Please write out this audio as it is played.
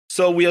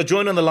So we are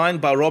joined on the line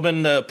by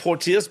Robyn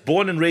Porteous,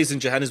 born and raised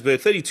in Johannesburg,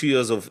 32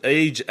 years of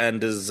age,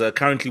 and is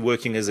currently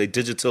working as a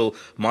digital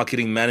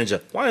marketing manager.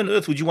 Why on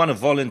earth would you want to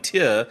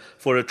volunteer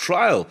for a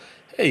trial?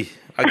 Hey,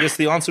 I guess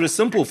the answer is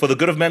simple: for the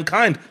good of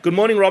mankind. Good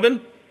morning,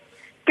 Robyn.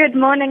 Good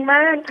morning,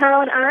 Mo and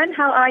Carol and Aaron.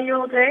 How are you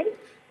all doing?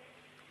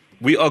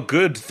 We are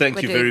good,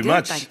 thank you very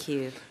much. Thank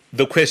you.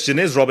 The question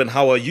is, Robyn,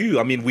 how are you?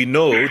 I mean, we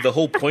know the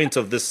whole point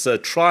of this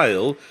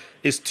trial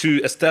is to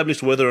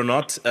establish whether or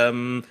not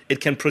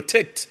it can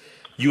protect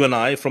you and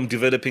I from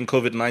developing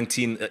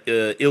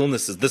COVID-19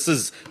 illnesses. This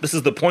is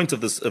the point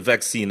of this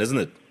vaccine, isn't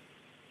it?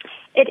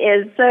 It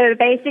is. So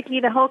basically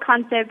the whole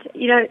concept,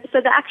 so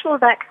the actual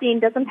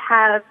vaccine doesn't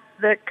have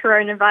the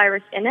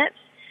coronavirus in it.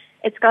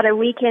 It's got a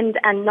weakened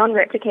and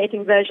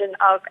non-replicating version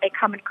of a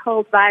common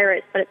cold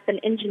virus, but it's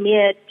been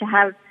engineered to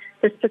have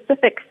the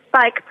specific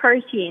spike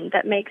protein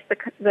that makes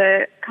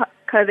the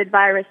COVID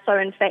virus so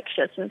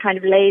infectious and kind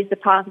of lays the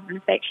path of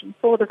infection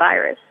for the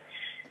virus.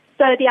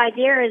 So the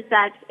idea is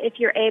that if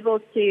you're able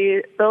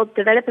to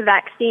develop a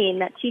vaccine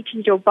that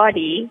teaches your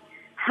body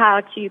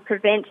how to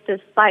prevent the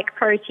spike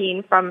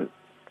protein from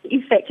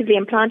effectively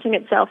implanting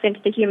itself into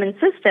the human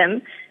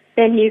system,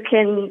 then you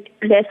can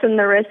lessen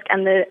the risk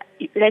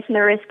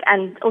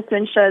and also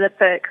ensure that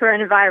the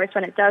coronavirus,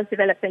 when it does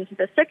develop into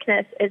the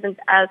sickness, isn't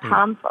as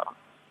harmful.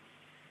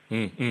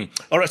 Mm-hmm.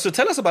 All right, so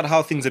tell us about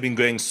how things have been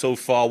going so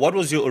far. What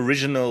was your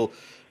original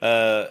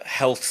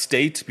health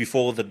state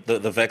before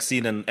the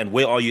vaccine, and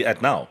where are you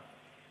at now?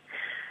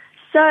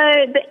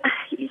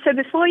 So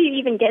before you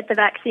even get the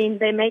vaccine,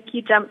 they make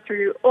you jump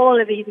through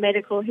all of these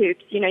medical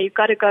hoops. You've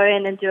got to go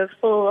in and do a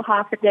full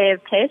half a day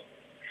of tests,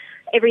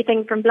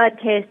 everything from blood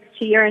tests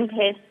to urine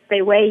tests.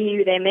 They weigh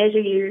you, they measure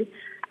you,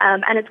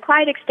 and it's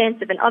quite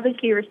extensive, and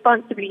obviously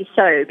responsibly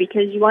so,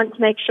 because you want to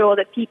make sure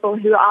that people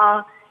who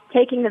are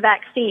taking the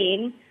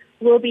vaccine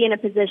will be in a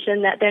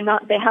position that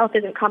their health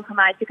isn't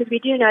compromised, because we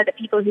do know that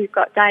people who've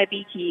got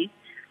diabetes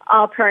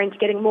are prone to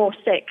getting more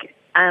sick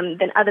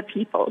than other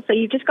people. So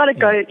you've just got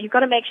to you've got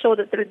to make sure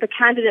that the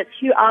candidates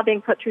who are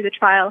being put through the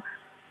trial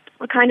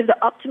are kind of the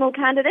optimal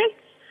candidates.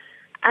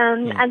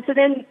 And so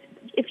then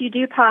if you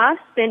do pass,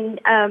 then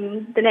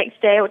the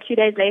next day or 2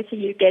 days later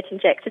you get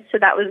injected. So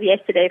that was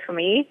yesterday for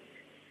me.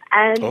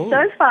 And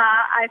so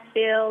far I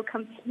feel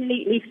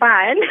completely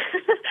fine.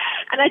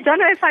 And I don't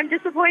know if I'm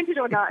disappointed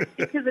or not,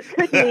 because it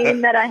could mean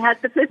that I had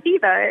the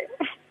placebo.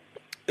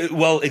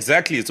 Well,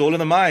 exactly. It's all in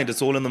the mind.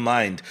 It's all in the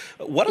mind.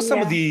 What are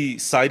some of the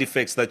side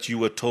effects that you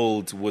were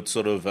told would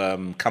sort of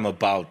come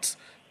about?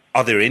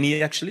 Are there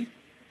any, actually?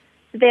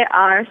 There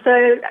are.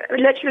 So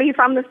literally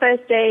from the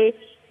first day,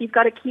 you've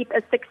got to keep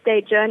a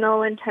 6-day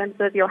journal in terms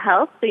of your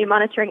health. So you're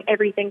monitoring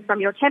everything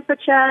from your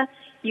temperature.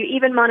 You're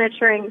even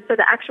monitoring, so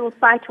the actual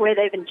site where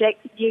they've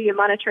injected you, you're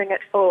monitoring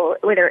it for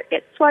whether it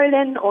gets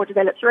swollen or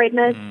develops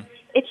redness,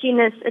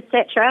 itchiness,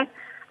 etc.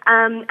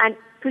 And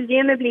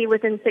presumably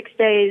within 6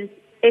 days,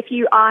 if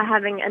you are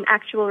having an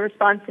actual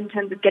response in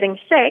terms of getting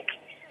sick,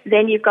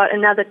 then you've got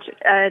another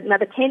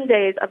 10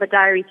 days of a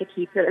diary to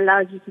keep that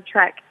allows you to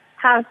track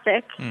how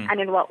sick and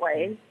in what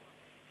ways.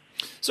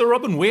 So,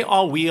 Robyn, where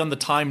are we on the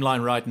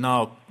timeline right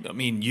now? I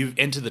mean, you've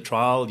entered the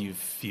trial,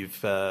 you've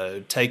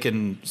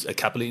taken a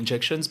couple of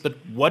injections, but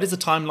what is the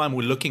timeline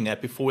we're looking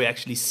at before we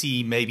actually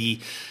see maybe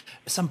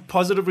some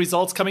positive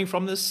results coming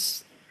from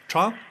this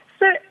trial?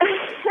 So,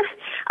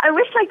 I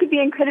wish I could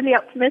be incredibly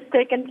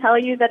optimistic and tell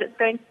you that it's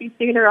going to be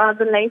sooner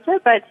rather than later,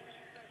 but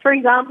for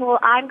example,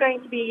 I'm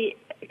going to be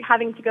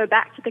having to go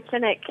back to the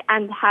clinic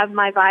and have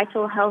my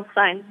vital health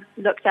signs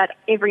looked at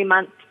every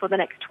month for the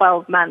next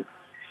 12 months.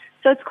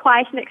 So it's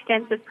quite an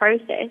extensive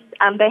process.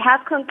 They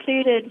have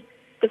concluded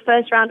the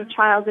first round of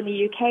trials in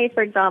the UK,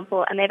 for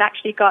example, and they've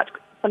actually got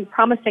some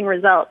promising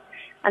results,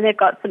 and they've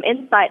got some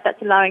insight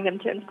that's allowing them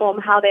to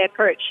inform how they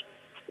approach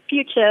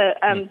future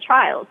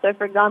trials. So,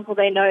 for example,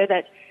 they know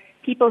that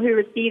people who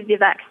receive the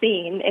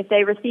vaccine, if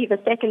they receive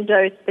a second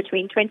dose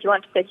between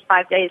 21 to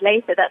 35 days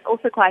later, that's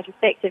also quite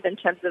effective in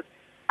terms of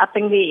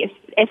upping the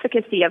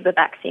efficacy of the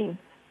vaccine.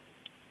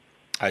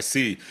 I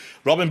see.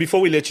 Robyn,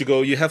 before we let you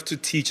go, you have to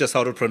teach us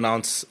how to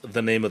pronounce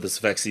the name of this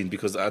vaccine,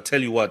 because I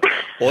tell you what,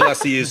 all I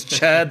see is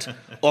Chad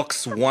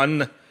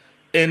Ox1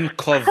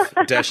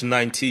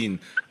 nCoV-19.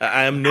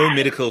 I am no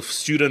medical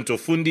student or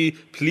fundi.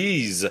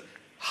 Please,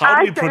 how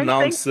do you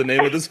pronounce the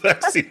name of this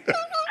vaccine?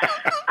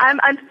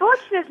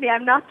 Unfortunately,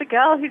 I'm not the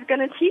girl who's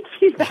going to teach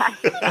you that.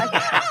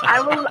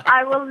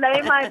 I will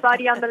lay my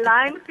body on the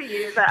line for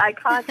you, but I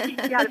can't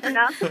teach you how to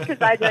pronounce it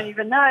because I don't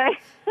even know.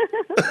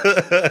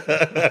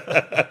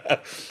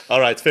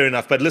 All right, fair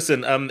enough. But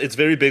listen, it's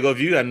very big of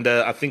you, and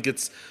I think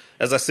it's,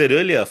 as I said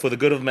earlier, for the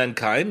good of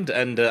mankind,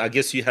 and I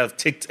guess you have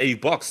ticked a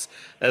box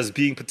as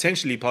being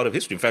potentially part of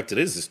history. In fact, it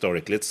is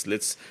historic.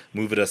 Let's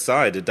move it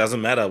aside. It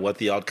doesn't matter what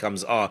the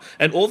outcomes are.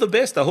 And all the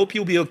best. I hope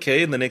you'll be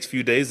okay in the next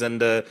few days,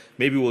 and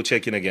maybe we'll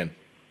check in again.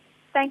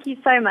 Thank you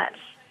so much.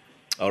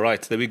 All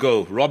right, there we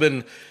go.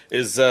 Robyn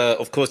is,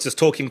 of course, just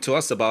talking to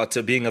us about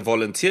being a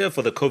volunteer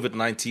for the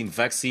COVID-19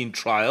 vaccine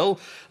trial.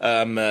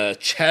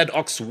 Chad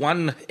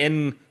Ox1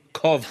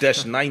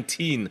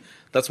 nCoV-19.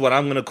 That's what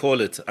I'm going to call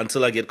it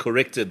until I get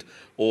corrected,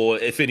 or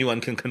if anyone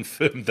can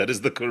confirm that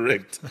is the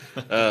correct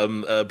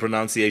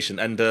pronunciation.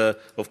 And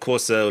of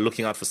course,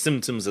 looking out for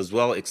symptoms as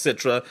well,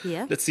 etc.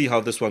 Yeah. Let's see how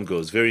this one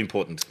goes. Very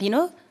important. You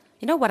know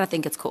what I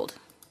think it's called?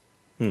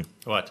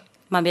 What?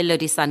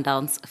 Mamelodi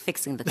Sundowns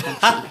fixing the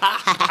country.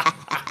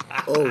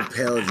 Oh,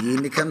 pal,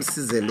 yini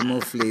kamsizele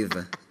more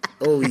flavor.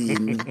 Oh,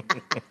 yini.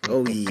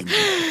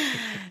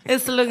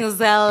 It's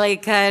Lungisele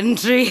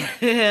country.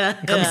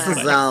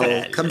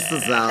 Kamsizal.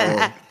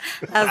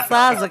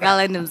 Asazi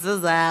kalenda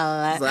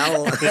msizala.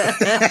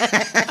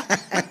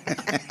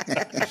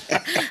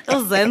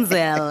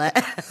 Uzenzele.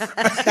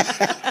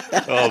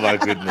 Oh my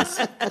goodness.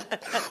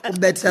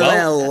 Better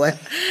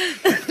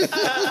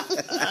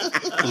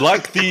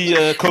Like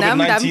the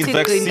COVID-19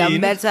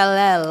 vaccine,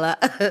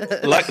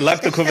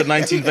 like the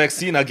COVID-19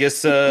 vaccine, I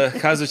guess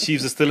Kaizer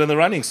Chiefs are still in the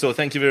running. So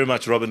thank you very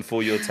much, Robyn,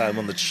 for your time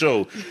on the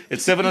show.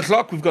 It's 7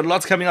 o'clock. We've got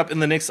lots coming up in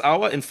the next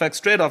hour. In fact,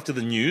 straight after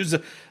the news,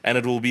 and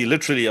it will be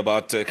literally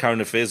about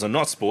current affairs or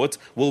not sport,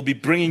 we'll be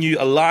bringing you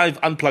a live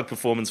unplugged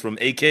performance from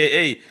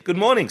AKA. Good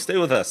morning. Stay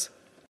with us.